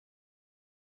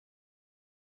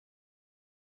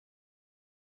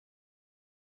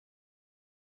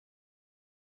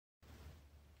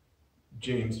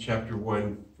James chapter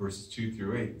 1, verses 2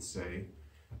 through 8 say,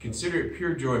 "Consider it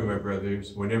pure joy, my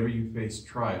brothers, whenever you face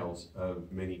trials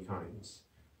of many kinds."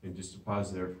 And just to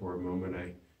pause there for a moment,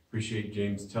 I appreciate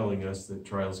James telling us that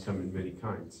trials come in many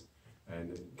kinds. And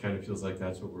it kind of feels like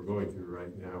that's what we're going through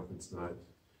right now. If it's not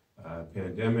a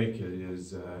pandemic, it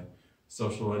is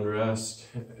social unrest.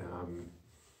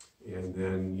 And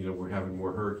then, we're having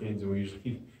more hurricanes than we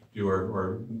usually do,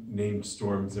 or named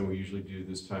storms than we usually do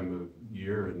this time of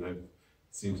year. And I've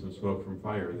seen some smoke from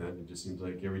fire, and that it just seems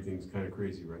like everything's kind of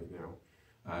crazy right now.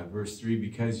 Verse 3,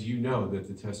 "Because you know that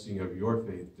the testing of your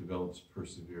faith develops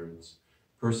perseverance.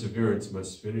 Perseverance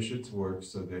must finish its work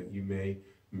so that you may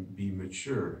be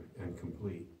mature and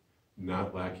complete,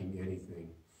 not lacking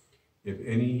anything. If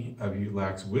any of you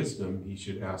lacks wisdom, he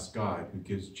should ask God, who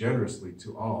gives generously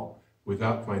to all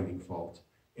without finding fault,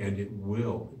 and it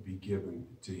will be given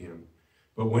to him.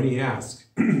 But when he asks,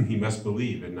 he must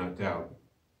believe and not doubt,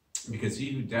 because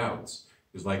he who doubts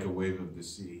is like a wave of the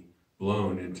sea,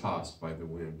 blown and tossed by the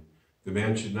wind. That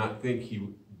man should not think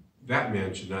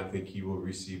he will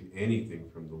receive anything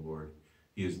from the Lord.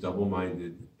 He is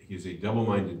double-minded. He is a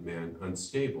double-minded man,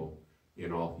 unstable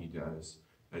in all he does."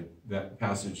 That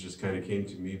passage just kind of came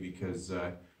to me because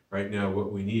right now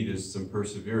what we need is some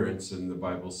perseverance, and the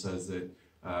Bible says that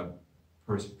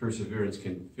perseverance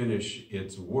can finish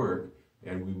its work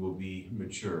and we will be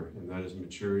mature. And that is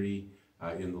maturity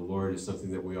in the Lord is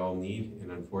something that we all need.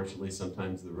 And unfortunately,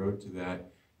 sometimes the road to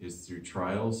that is through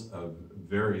trials of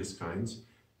various kinds,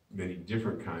 many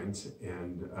different kinds.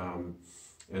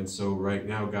 And so right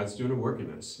now, God's doing a work in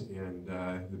us. And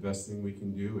the best thing we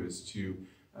can do is to,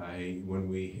 when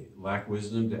we lack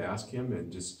wisdom, to ask him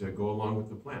and just go along with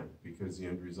the plan, because the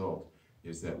end result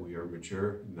is that we are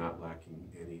mature, not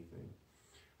lacking anything.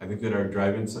 I think that our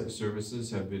drive-in services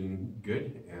have been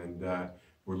good, and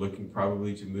we're looking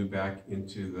probably to move back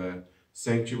into the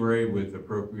sanctuary with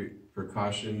appropriate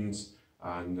precautions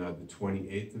on the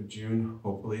 28th of June.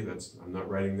 Hopefully, I'm not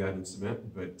writing that in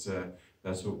cement, but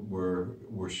that's what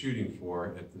we're shooting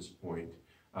for at this point.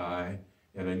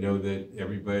 And I know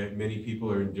that many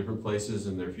people are in different places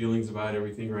and their feelings about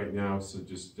everything right now. So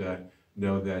just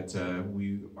know that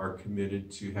we are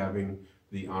committed to having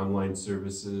the online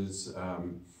services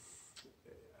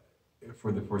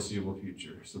for the foreseeable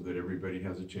future, so that everybody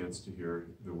has a chance to hear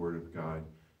the Word of God.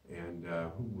 And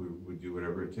we would do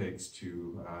whatever it takes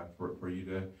for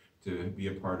you to be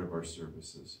a part of our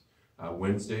services.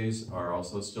 Wednesdays are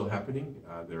also still happening.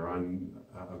 They're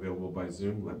available by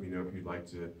Zoom. Let me know if you'd like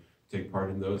to take part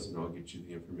in those, and I'll get you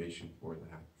the information for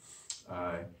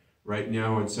that. Right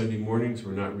now on Sunday mornings,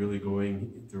 we're not really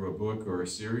going through a book or a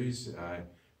series.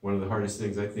 One of the hardest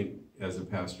things, I think, as a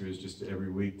pastor is just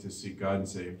every week to seek God and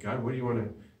say, "God, what do you want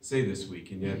to say this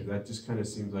week?" And yet that just kind of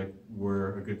seems like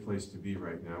we're a good place to be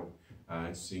right now,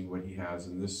 seeing what he has.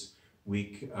 And this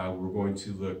week, we're going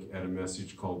to look at a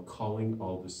message called "Calling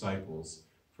All Disciples"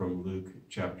 from Luke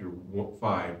chapter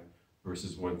 5,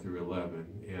 verses 1 through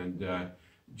 11. And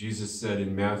Jesus said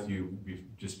in Matthew,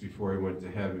 just before he went to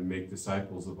heaven, "Make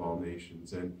disciples of all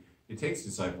nations." And it takes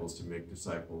disciples to make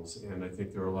disciples. And I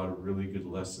think there are a lot of really good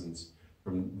lessons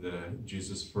from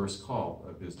Jesus' first call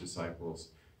of his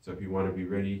disciples. So if you want to be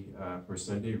ready for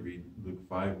Sunday, read Luke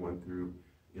 5, 1 through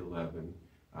 11.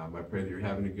 I pray that you're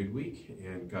having a good week,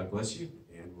 and God bless you,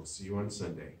 and we'll see you on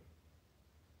Sunday.